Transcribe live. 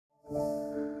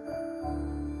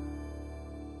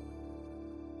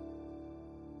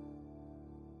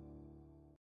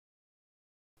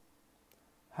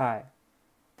Hi,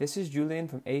 this is Julian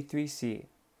from A3C.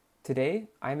 Today,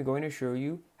 I am going to show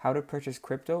you how to purchase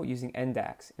crypto using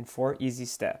NDAX in 4 easy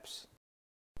steps.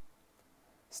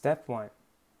 Step 1.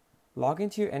 Log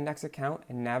into your NDAX account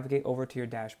and navigate over to your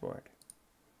dashboard.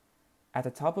 At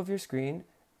the top of your screen,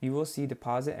 you will see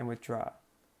Deposit and Withdraw.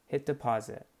 Hit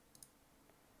Deposit.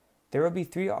 There will be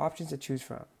 3 options to choose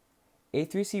from.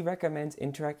 A3C recommends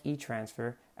Interact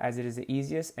Etransfer as it is the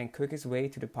easiest and quickest way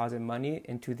to deposit money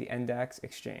into the NDAX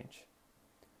exchange.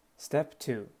 Step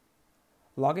 2.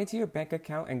 Log into your bank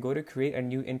account and go to create a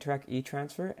new Interact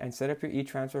Etransfer and set up your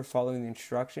eTransfer following the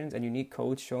instructions and unique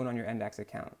codes shown on your NDAX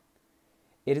account.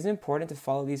 It is important to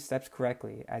follow these steps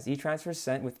correctly as eTransfers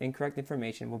sent with incorrect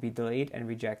information will be delayed and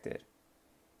rejected.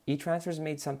 eTransfers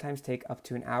may sometimes take up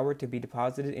to an hour to be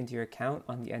deposited into your account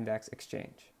on the NDAX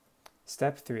exchange.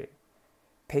 Step 3.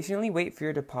 Patiently wait for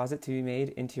your deposit to be made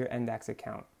into your NDAX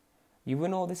account. You will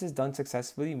know this is done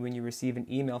successfully when you receive an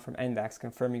email from NDAX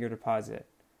confirming your deposit.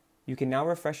 You can now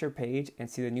refresh your page and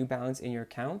see the new balance in your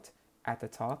account at the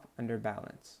top under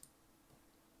Balance.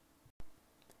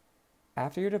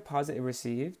 After your deposit is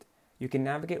received, you can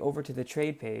navigate over to the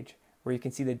Trade page where you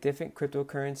can see the different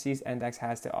cryptocurrencies NDAX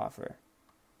has to offer.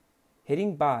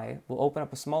 Hitting Buy will open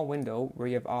up a small window where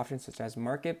you have options such as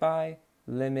Market Buy,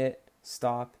 Limit,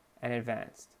 Stop, and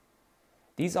Advanced.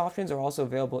 These options are also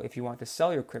available if you want to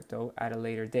sell your crypto at a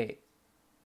later date.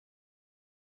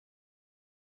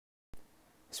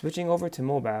 Switching over to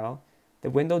mobile, the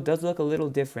window does look a little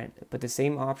different, but the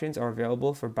same options are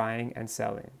available for buying and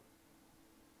selling.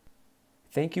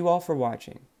 Thank you all for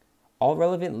watching. All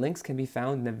relevant links can be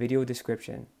found in the video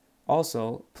description.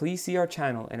 Also, please see our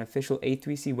channel and official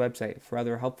A3C website for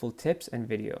other helpful tips and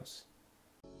videos.